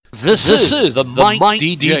This is the Mike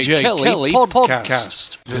DJ Kelly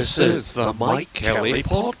podcast. This is the Mike Kelly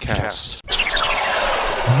podcast.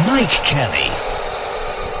 Mike Kelly.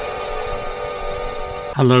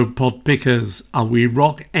 Hello pod pickers, are we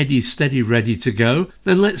rock, eddy, steady, ready to go?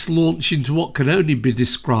 Then let's launch into what can only be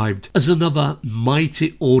described as another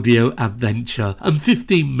mighty audio adventure and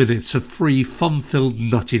 15 minutes of free fun-filled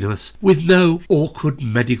nuttiness with no awkward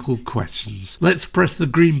medical questions. Let's press the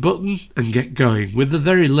green button and get going with the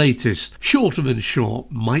very latest, shorter than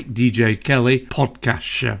short, Mike DJ Kelly podcast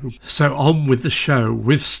show. So on with the show,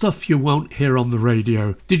 with stuff you won't hear on the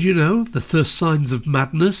radio. Did you know the first signs of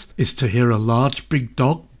madness is to hear a large big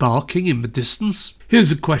dog barking in the distance?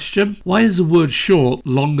 Here's a question. Why is the word short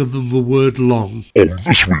longer than the word long? On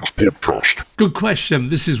this week's podcast. Good question.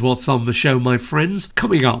 This is what's on the show, my friends.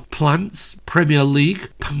 Coming up, plants, Premier League,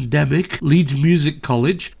 pandemic, Leeds Music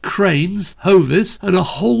College, cranes, Hovis, and a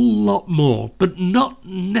whole lot more, but not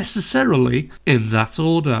necessarily in that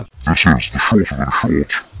order. This is the Shorter Than Short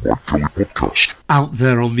Mike Kelly podcast. Out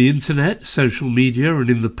there on the internet, social media and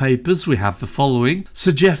in the papers we have the following.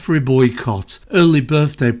 Sir Geoffrey Boycott, early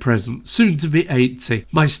birthday present, soon to be 80.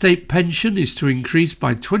 My state pension is to increase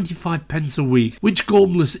by 25 pence a week. Which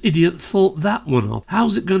gormless idiot thought that one up?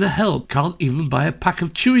 How's it going to help? Can't even buy a pack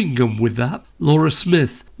of chewing gum with that. Laura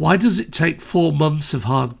Smith, why does it take 4 months of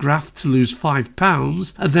hard graft to lose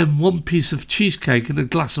 £5 and then 1 piece of cheesecake and a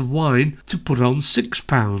glass of wine to put on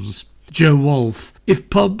 £6? Joe Wolfe, if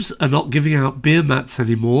pubs are not giving out beer mats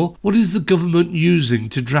anymore, what is the government using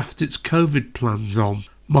to draft its COVID plans on?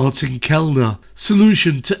 Martin Kellner,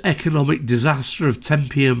 solution to economic disaster of 10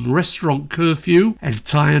 p.m. restaurant curfew,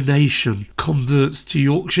 entire nation converts to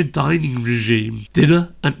Yorkshire dining regime,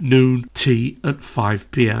 dinner at noon, tea at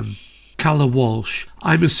 5 p.m. Calla Walsh,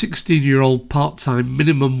 I'm a 16-year-old part-time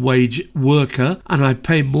minimum wage worker and I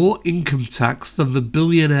pay more income tax than the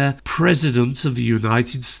billionaire president of the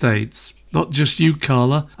United States. Not just you,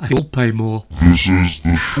 Carla, I all pay more. This is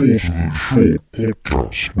the Shorter Than Short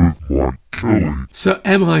podcast with Mike Kelly. So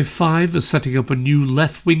MI5 are setting up a new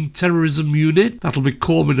left-wing terrorism unit that'll be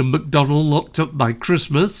Cormann and McDonnell locked up by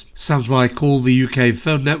Christmas. Sounds like all the UK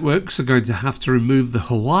phone networks are going to have to remove the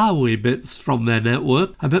Huawei bits from their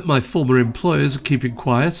network. I bet my former employers are keeping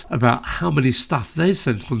quiet about how many staff they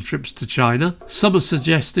sent on trips to China. Some are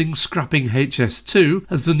suggesting scrapping HS2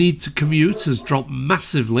 as the need to commute has dropped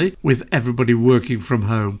massively with everybody working from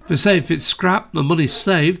home. They say if it's scrapped, the money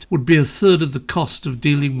saved would be a third of the cost of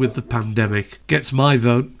dealing with the pandemic. Gets my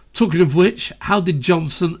vote. Talking of which, how did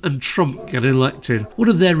Johnson and Trump get elected? What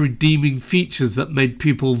are their redeeming features that made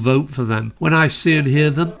people vote for them? When I see and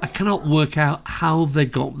hear them, I cannot work out how they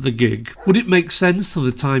got the gig. Would it make sense for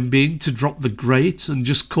the time being to drop the great and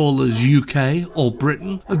just call us UK or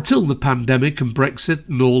Britain until the pandemic and Brexit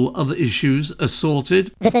and all other issues are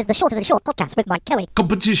sorted? This is the Shorter Than Short podcast with Mike Kelly.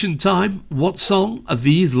 Competition time. What song are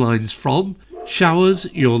these lines from? Showers,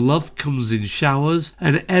 your love comes in showers,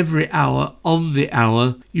 and every hour on the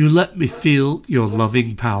hour, you let me feel your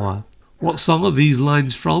loving power. What song are these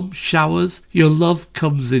lines from? Showers, your love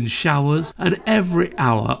comes in showers, and every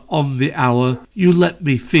hour on the hour, you let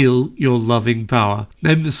me feel your loving power.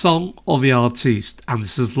 Name the song or the artiste.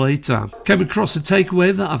 Answers later. Came across a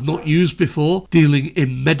takeaway that I've not used before, dealing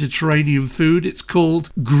in Mediterranean food. It's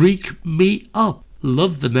called Greek Me Up.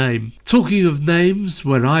 Love the name. Talking of names,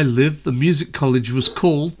 where I live, the music college was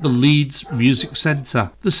called the Leeds Music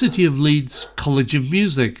Centre, the City of Leeds College of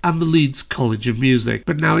Music, and the Leeds College of Music.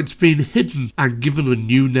 But now it's been hidden and given a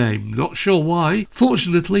new name. Not sure why.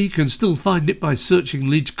 Fortunately, you can still find it by searching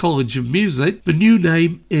Leeds College of Music. The new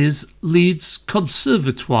name is Leeds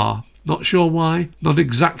Conservatoire. Not sure why. Not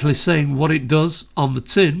exactly saying what it does on the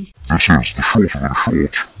tin. This is the Shorter Than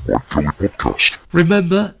Short Mike Kelly podcast.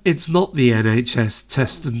 Remember, it's not the NHS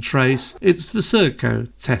Test and Trace, it's the Serco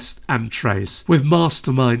Test and Trace, with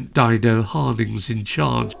mastermind Dido Hardings in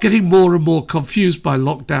charge. Getting more and more confused by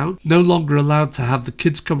lockdown, no longer allowed to have the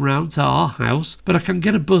kids come round to our house, but I can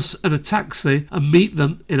get a bus and a taxi and meet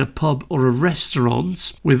them in a pub or a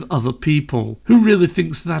restaurant with other people. Who really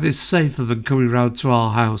thinks that is safer than coming round to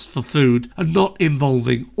our house for food and not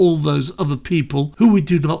involving all those other people who we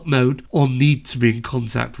do not know or need to be in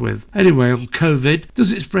contact with? Anyway, on COVID,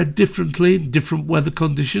 does it spread differently in different weather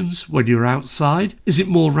conditions when you're outside? Is it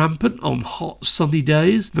more rampant on hot sunny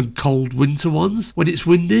days than cold winter ones? When it's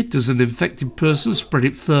windy, does an infected person spread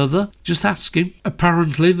it further? Just asking.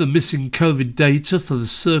 Apparently, the missing COVID data for the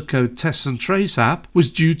Serco Test and Trace app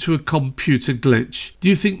was due to a computer glitch. Do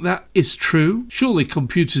you think that is true? Surely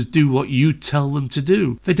computers do what you tell them to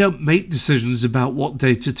do. They don't make decisions about what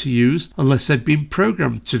data to use unless they've been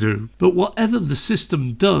programmed to do. But whatever the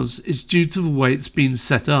system does is due to the way it's been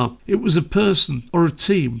set up. It was a person or a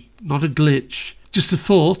team, not a glitch. Just a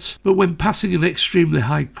thought, but when passing an extremely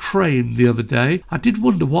high crane the other day, I did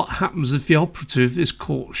wonder what happens if the operative is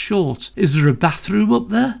caught short. Is there a bathroom up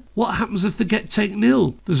there? What happens if they get taken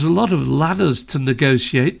ill? There's a lot of ladders to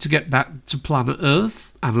negotiate to get back to planet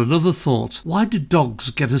Earth. And another thought, why do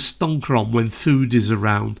dogs get a stonker on when food is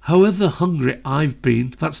around? However hungry I've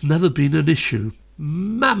been, that's never been an issue.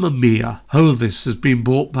 Mamma mia! Hovis has been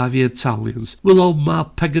bought by the Italians. Will old Ma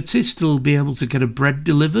Peggotty still be able to get a bread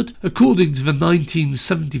delivered? According to the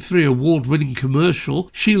 1973 award-winning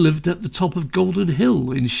commercial, she lived at the top of Golden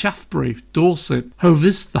Hill in Shaftesbury, Dorset.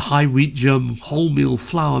 Hovis, the high-wheat German wholemeal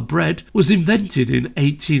flour bread, was invented in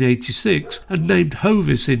 1886 and named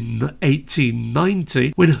Hovis in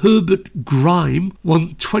 1890 when Herbert Grime won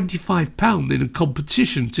 £25 in a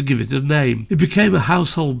competition to give it a name. It became a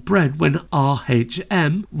household bread when R.H.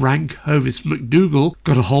 Rank Hovis McDougall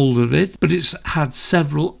got a hold of it, but it's had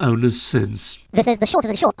several owners since. This is the Short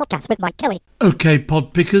of the Short podcast with Mike Kelly. Okay,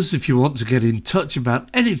 pod pickers, if you want to get in touch about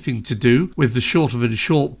anything to do with the Short of the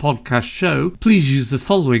Short podcast show, please use the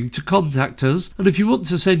following to contact us. And if you want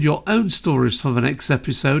to send your own stories for the next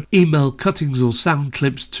episode, email cuttings or sound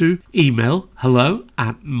clips to email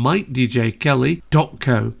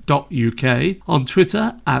hello@MikeDJKelly.co.uk, on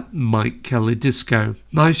Twitter @MikeKellyDisco.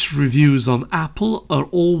 Nice reviews on Apple are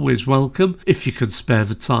always welcome if you can spare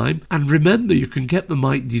the time. And remember, you can get the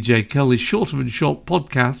Mike DJ Kelly Short of and Short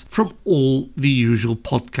podcast from all the usual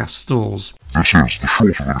podcast stores. This is the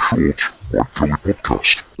Short of and Short Mike Kelly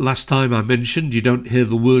podcast. Last time I mentioned you don't hear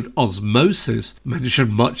the word osmosis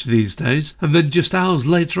mentioned much these days, and then just hours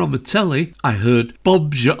later on the telly I heard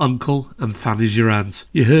Bob's your uncle and Fanny's your aunt.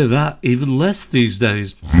 You hear that even less these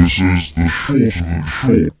days. This is the Short of and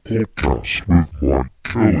Short podcast with Mike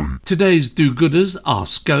Kelly. Today's do-gooders are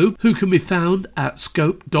Scope, who can be found at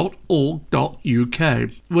scope.org.uk.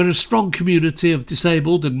 We're a strong community of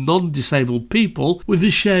disabled and non-disabled people with a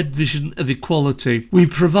shared vision of equality. We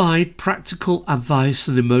provide practical advice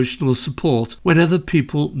and emotional support whenever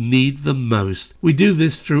people need them most. We do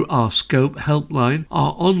this through our Scope helpline,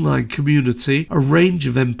 our online community, a range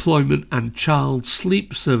of employment and child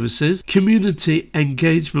sleep services, community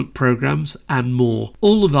engagement programs, and more.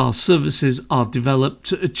 All of our services are developed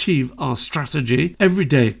to achieve our strategy,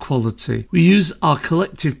 everyday equality. We use our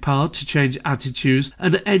collective power to change attitudes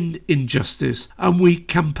and end injustice, and we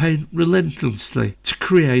campaign relentlessly to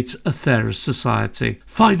create a fairer society.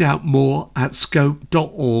 Find out more at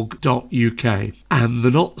scope.org.uk. And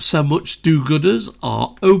the not so much do-gooders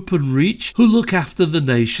are OpenReach, who look after the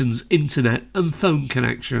nation's internet and phone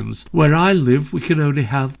connections. Where I live, we can only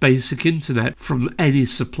have basic internet from any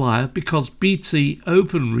supplier because BT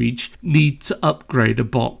OpenReach need to upgrade a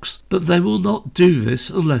box. But they will not do this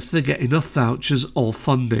unless they get enough vouchers or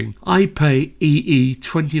funding. I pay EE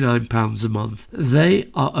 £29 a month. They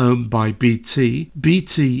are owned by BT.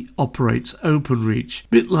 BT operates OpenReach.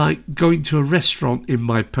 Bit like going to a restaurant in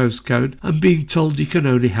my postcode and being told you can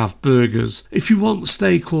only have burgers. If you want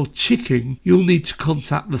steak or chicken, you'll need to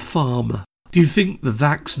contact the farmer. Do you think the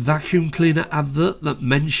Vax vacuum cleaner advert that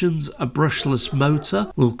mentions a brushless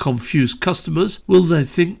motor will confuse customers? Will they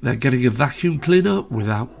think they're getting a vacuum cleaner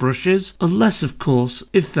without brushes? Unless, of course,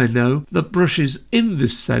 if they know that brushes in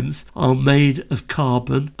this sense are made of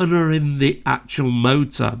carbon and are in the actual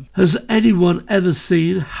motor. Has anyone ever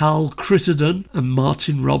seen Hal Crittenden and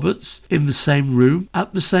Martin Roberts in the same room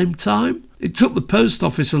at the same time? It took the post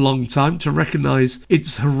office a long time to recognise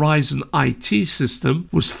its Horizon IT system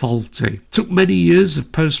was faulty. It took many years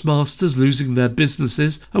of postmasters losing their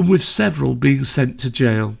businesses and with several being sent to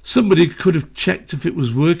jail. Somebody could have checked if it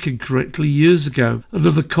was working correctly years ago.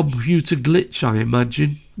 Another computer glitch, I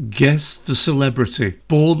imagine. Guess the celebrity.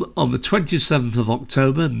 Born on the 27th of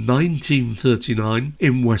October 1939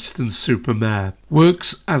 in Weston-super-Mare.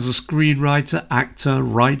 Works as a screenwriter, actor,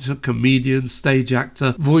 writer, comedian, stage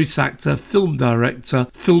actor, voice actor, film director,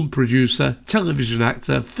 film producer, television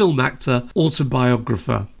actor, film actor,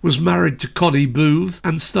 autobiographer. Was married to Connie Booth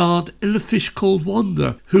and starred in A Fish Called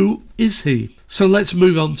Wanda. Who is he? So let's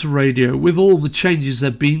move on to radio. With all the changes there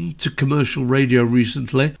have been to commercial radio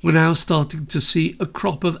recently, we're now starting to see a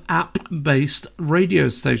crop of app-based radio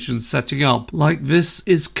stations setting up. Like this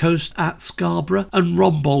is Coast at Scarborough and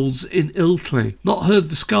Rombolds in Ilkley. Not heard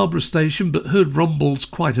the Scarborough station, but heard Rombolds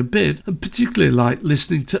quite a bit, and particularly like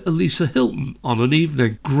listening to Elisa Hilton on an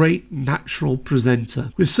evening. Great natural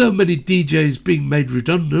presenter. With so many DJs being made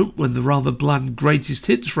redundant redundant when the rather bland Greatest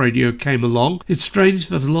Hits radio came along, it's strange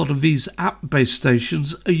that a lot of these app-based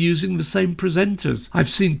stations are using the same presenters. I've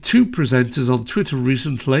seen 2 presenters on Twitter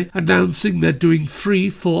recently announcing they're doing 3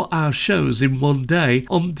 4-hour shows in one day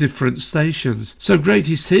on different stations. So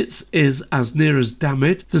Greatest Hits is, as near as damn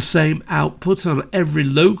it, the same output on every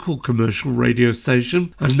local commercial radio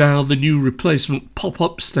station, and now the new replacement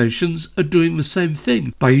pop-up stations are doing the same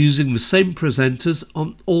thing by using the same presenters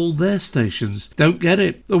on all their stations. Don't get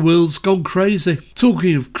it. The world's gone crazy.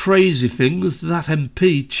 Talking of crazy things, that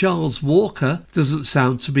MP Charles Walker doesn't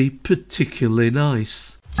sound to be particularly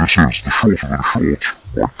nice. This is the Short of the Short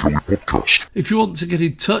Mike Kelly podcast. If you want to get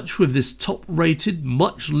in touch with this top-rated,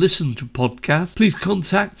 much-listened-to podcast, please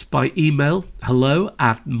contact by email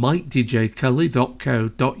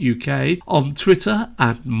hello@mikedjkelly.co.uk, on Twitter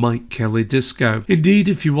 @MikeKellyDisco. Indeed,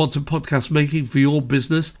 if you want a podcast making for your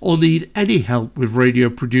business or need any help with radio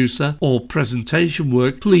producer or presentation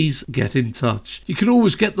work, please get in touch. You can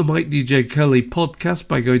always get the Mike DJ Kelly podcast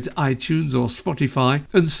by going to iTunes or Spotify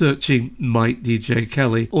and searching Mike DJ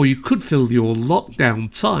Kelly, or you could fill your lockdown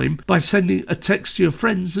time by sending a text to your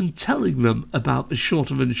friends and telling them about the Short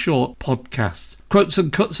of and Short podcast. Quotes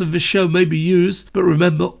and cuts of this show may be used, but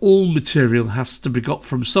remember, all material has to be got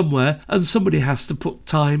from somewhere, and somebody has to put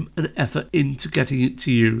time and effort into getting it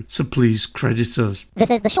to you, so please credit us. This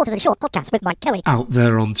is the Short of the Short podcast with Mike Kelly. Out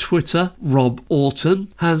there on Twitter, Rob Orton,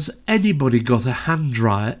 has anybody got a hand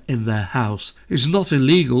dryer in their house? It's not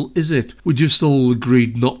illegal, is it? We just all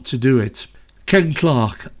agreed not to do it. Ken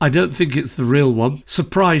Clark, I don't think it's the real one.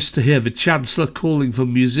 Surprised to hear the Chancellor calling for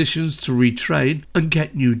musicians to retrain and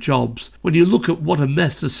get new jobs, when you look at what a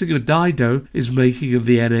mess the singer Dido is making of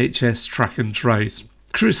the NHS track and trace.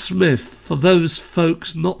 Chris Smith, for those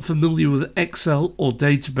folks not familiar with Excel or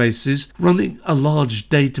databases, running a large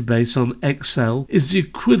database on Excel is the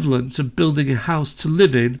equivalent of building a house to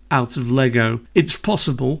live in out of Lego. It's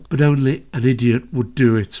possible, but only an idiot would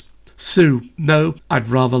do it. Sue, no, I'd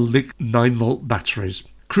rather lick 9-volt batteries.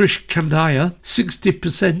 Krish Kandaya,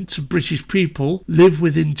 60% of British people live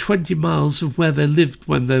within 20 miles of where they lived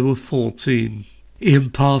when they were 14. Ian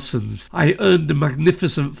Parsons, I earned a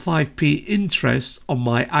magnificent 5p interest on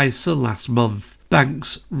my ISA last month.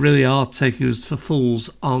 Banks really are taking us for fools,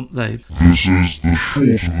 aren't they? This is the Short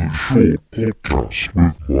of the Short podcast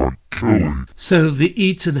with Mike Kelly. So the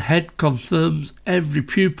Eton head confirms every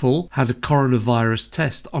pupil had a coronavirus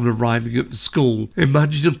test on arriving at the school.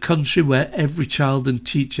 Imagine a country where every child and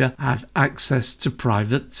teacher had access to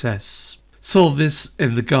private tests. Saw this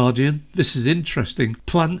in The Guardian. This is interesting.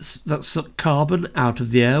 Plants that suck carbon out of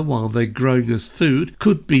the air while they're growing as food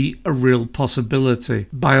could be a real possibility.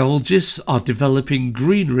 Biologists are developing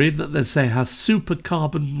greenery that they say has super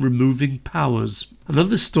carbon removing powers.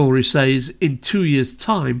 Another story says in 2 years'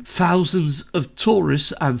 time, thousands of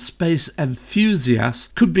tourists and space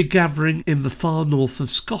enthusiasts could be gathering in the far north of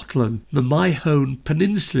Scotland, the Mahone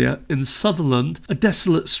Peninsula in Sutherland, a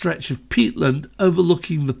desolate stretch of peatland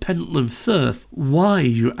overlooking the Pentland Firth. Why,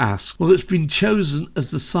 you ask? Well, it's been chosen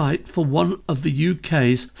as the site for one of the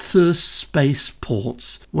UK's first space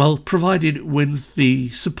ports, well, provided it wins the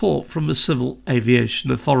support from the Civil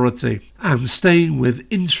Aviation Authority. And staying with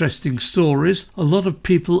interesting stories, a lot of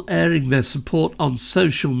people airing their support on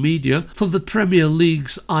social media for the Premier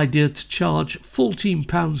League's idea to charge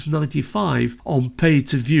 £14.95 on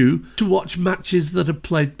pay-to-view to watch matches that are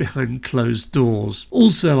played behind closed doors.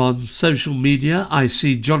 Also on social media, I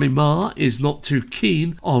see Johnny Marr is not too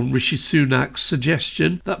keen on Rishi Sunak's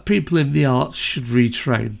suggestion that people in the arts should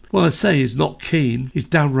retrain. Well, I say he's not keen, he's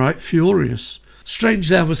downright furious.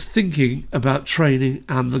 Strangely, I was thinking about training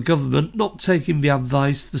and the government not taking the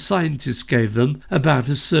advice the scientists gave them about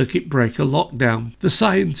a circuit breaker lockdown. The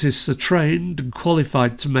scientists are trained and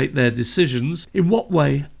qualified to make their decisions. In what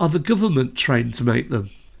way are the government trained to make them?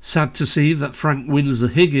 Sad to see that Frank Windsor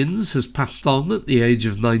Higgins has passed on at the age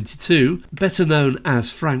of 92. Better known as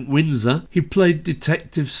Frank Windsor, he played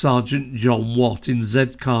Detective Sergeant John Watt in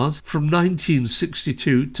Z-Cars from 1962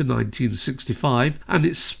 to 1965 and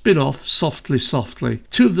its spin-off Softly Softly.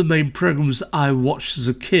 Two of the main programmes I watched as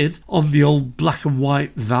a kid on the old black and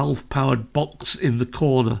white valve-powered box in the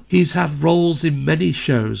corner. He's had roles in many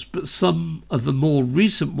shows, but some of the more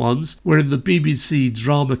recent ones were in the BBC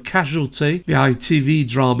drama Casualty, the ITV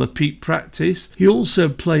drama Peak Practice. He also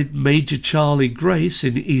played Major Charlie Grace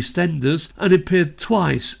in EastEnders and appeared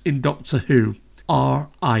twice in Doctor Who.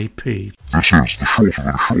 R.I.P. This is the Short of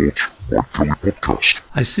the Short Mike Kelly Podcast.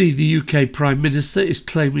 I see the UK Prime Minister is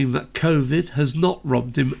claiming that COVID has not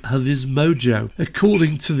robbed him of his mojo.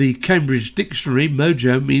 According to the Cambridge Dictionary,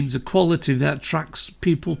 mojo means a quality that attracts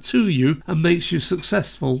people to you and makes you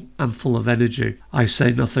successful and full of energy. I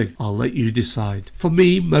say nothing, I'll let you decide. For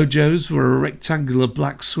me, mojos were a rectangular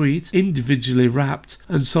black sweet, individually wrapped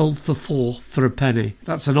and sold for 4 for a penny.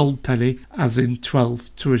 That's an old penny, as in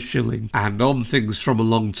 12 to a shilling. And on things from a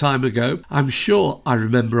long time ago, I'm sure I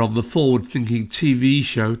remember on the forward-thinking TV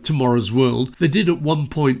show Tomorrow's World, they did at one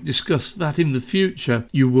point discuss that in the future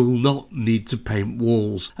you will not need to paint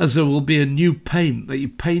walls, as there will be a new paint that you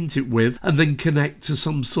paint it with and then connect to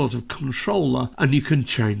some sort of controller and you can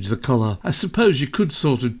change the colour. I suppose you could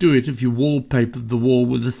sort of do it if you wallpapered the wall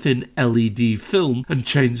with a thin LED film and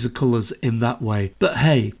change the colours in that way. But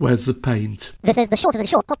hey, where's the paint? This is the Shorter Than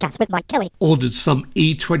Short podcast with Mike Kelly. Ordered some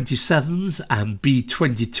E27s and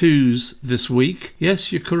B22s this week.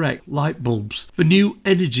 Yes, you're correct, light bulbs. The new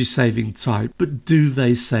energy-saving type, but do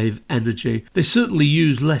they save energy? They certainly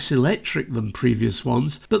use less electric than previous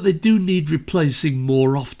ones, but they do need replacing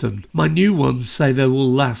more often. My new ones say they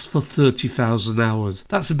will last for 30,000 hours.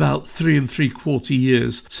 That's about 3 3/4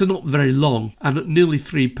 years, so not very long, and at nearly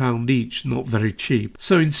 £3 each, not very cheap.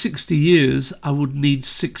 So in 60 years, I would need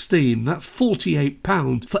 16. That's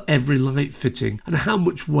 £48 for every light fitting. And how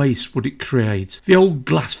much waste would it create? The old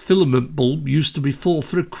glass filament bulb used to be 4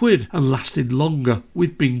 for a quid and lasted longer.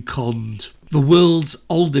 We've been conned. The world's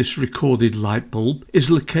oldest recorded light bulb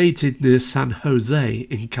is located near San Jose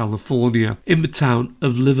in California, in the town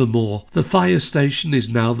of Livermore. The fire station is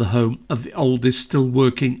now the home of the oldest still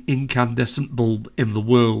working incandescent bulb in the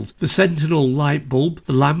world. The Sentinel light bulb,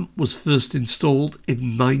 the lamp, was first installed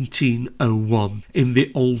in 1901 in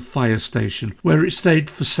the old fire station, where it stayed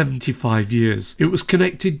for 75 years. It was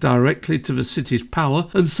connected directly to the city's power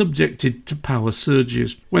and subjected to power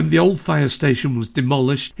surges. When the old fire station was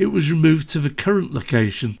demolished, it was removed to the current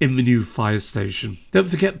location in the new fire station. Don't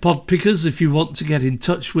forget, pod pickers, if you want to get in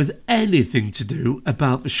touch with anything to do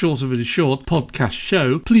about the Shorter Than Short podcast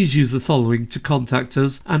show, please use the following to contact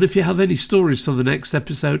us. And if you have any stories for the next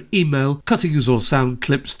episode, email cuttings or sound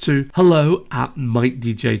clips to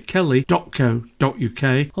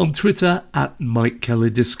hello@MikeDJKelly.co.uk, on Twitter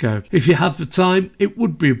 @MikeKellyDisco. If you have the time, it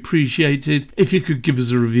would be appreciated if you could give us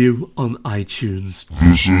a review on iTunes.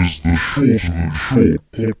 This is the Shorter Than Short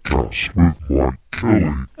Podcast with Mike Kelly.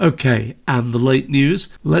 Okay, and the late news.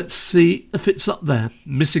 Let's see if it's up there.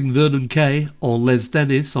 Missing Vernon Kay or Les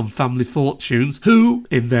Dennis on Family Fortunes, who,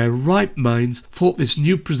 in their right minds, thought this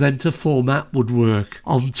new presenter format would work.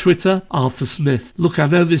 On Twitter, Arthur Smith. Look, I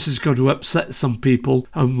know this is going to upset some people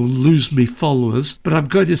and will lose me followers, but I'm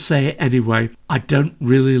going to say it anyway. I don't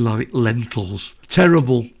really like lentils.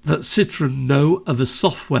 Terrible that Citroën know of a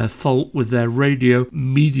software fault with their radio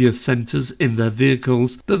media centres in their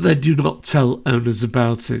vehicles, but they do not tell owners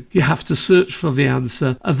about it. You have to search for the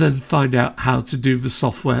answer and then find out how to do the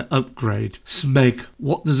software upgrade. SMEG,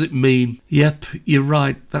 what does it mean? Yep, you're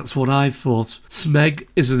right, that's what I thought. SMEG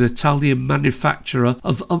is an Italian manufacturer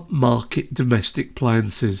of upmarket domestic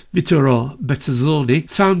appliances. Vittorio Bertazzoni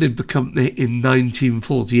founded the company in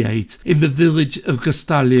 1948 in the village of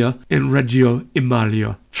Gastaglia in Reggio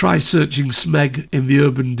Emilia. Try searching SMEG in the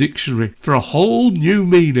Urban Dictionary for a whole new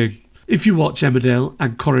meaning. If you watch Emmerdale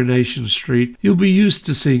and Coronation Street, you'll be used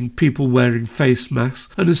to seeing people wearing face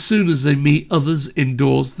masks, and as soon as they meet others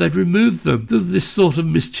indoors, they remove them. Does this sort of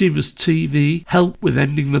mischievous TV help with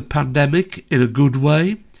ending the pandemic in a good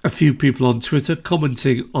way? A few people on Twitter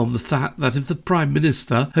commenting on the fact that if the Prime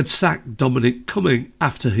Minister had sacked Dominic Cumming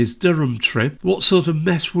after his Durham trip, what sort of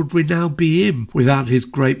mess would we now be in without his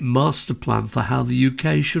great master plan for how the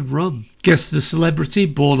UK should run? Guess the celebrity,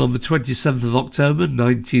 born on the 27th of October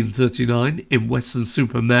 1939 in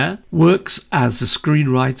Weston-super-Mare, works as a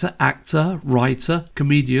screenwriter, actor, writer,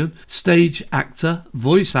 comedian, stage actor,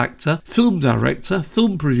 voice actor, film director,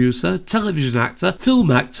 film producer, television actor,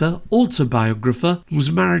 film actor, autobiographer,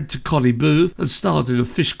 was married to Connie Booth and starred in A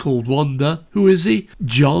Fish Called Wanda. Who is he?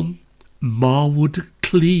 John Marwood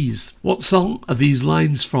Cleese. What song are these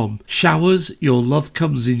lines from? Showers, your love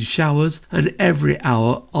comes in showers, and every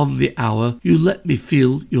hour on the hour you let me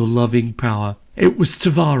feel your loving power. It was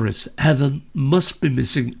Tavares. Heaven must be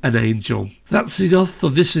missing an angel. That's enough for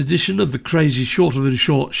this edition of the crazy Shorter Than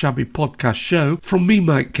Short Shabby podcast show. From me,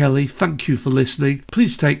 Mike Kelly, thank you for listening.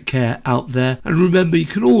 Please take care out there. And remember, you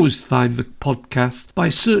can always find the podcast by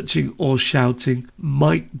searching or shouting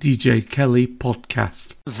Mike DJ Kelly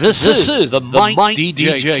Podcast. This is the Mike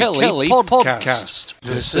DJ Kelly Podcast.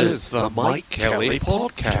 This is the Mike Kelly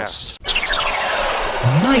Podcast.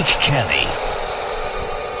 Mike Kelly.